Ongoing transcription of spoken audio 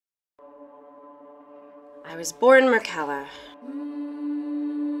I was born Mircalla,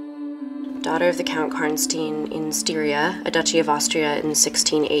 daughter of the Count Karnstein in Styria, a duchy of Austria, in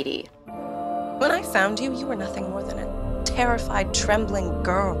 1680. When I found you, you were nothing more than a terrified, trembling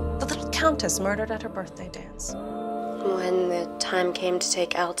girl, the little countess murdered at her birthday dance. When the time came to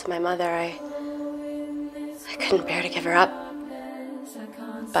take Elle to my mother, I couldn't bear to give her up.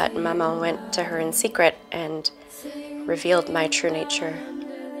 But Mama went to her in secret and revealed my true nature.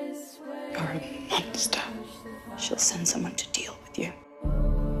 You're a monster. She'll send someone to deal with you.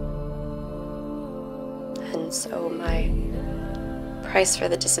 And so my price for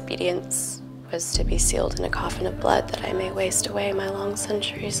the disobedience was to be sealed in a coffin of blood that I may waste away my long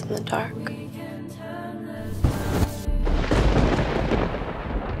centuries in the dark.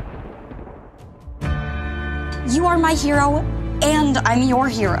 You are my hero, and I'm your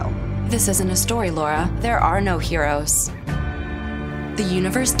hero. This isn't a story, Laura. There are no heroes. The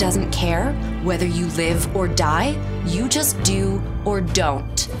universe doesn't care whether you live or die. You just do or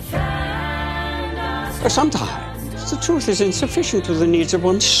don't. But sometimes the truth is insufficient to the needs of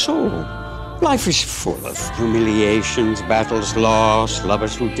one's soul. Life is full of humiliations, battles lost,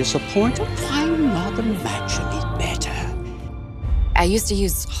 lovers who disappoint. Why not imagine it better? I used to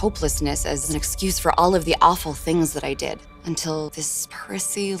use hopelessness as an excuse for all of the awful things that I did, until this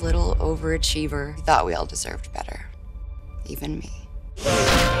prissy little overachiever thought we all deserved better. Even me. Give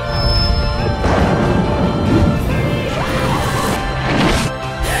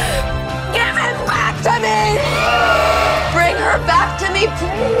it back to me! Bring her back to me,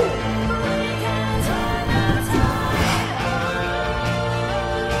 please!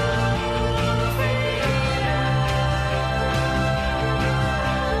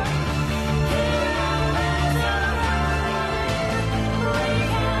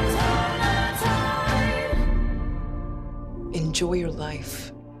 Enjoy your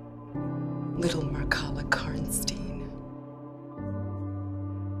life, little Mircalla Carmilla.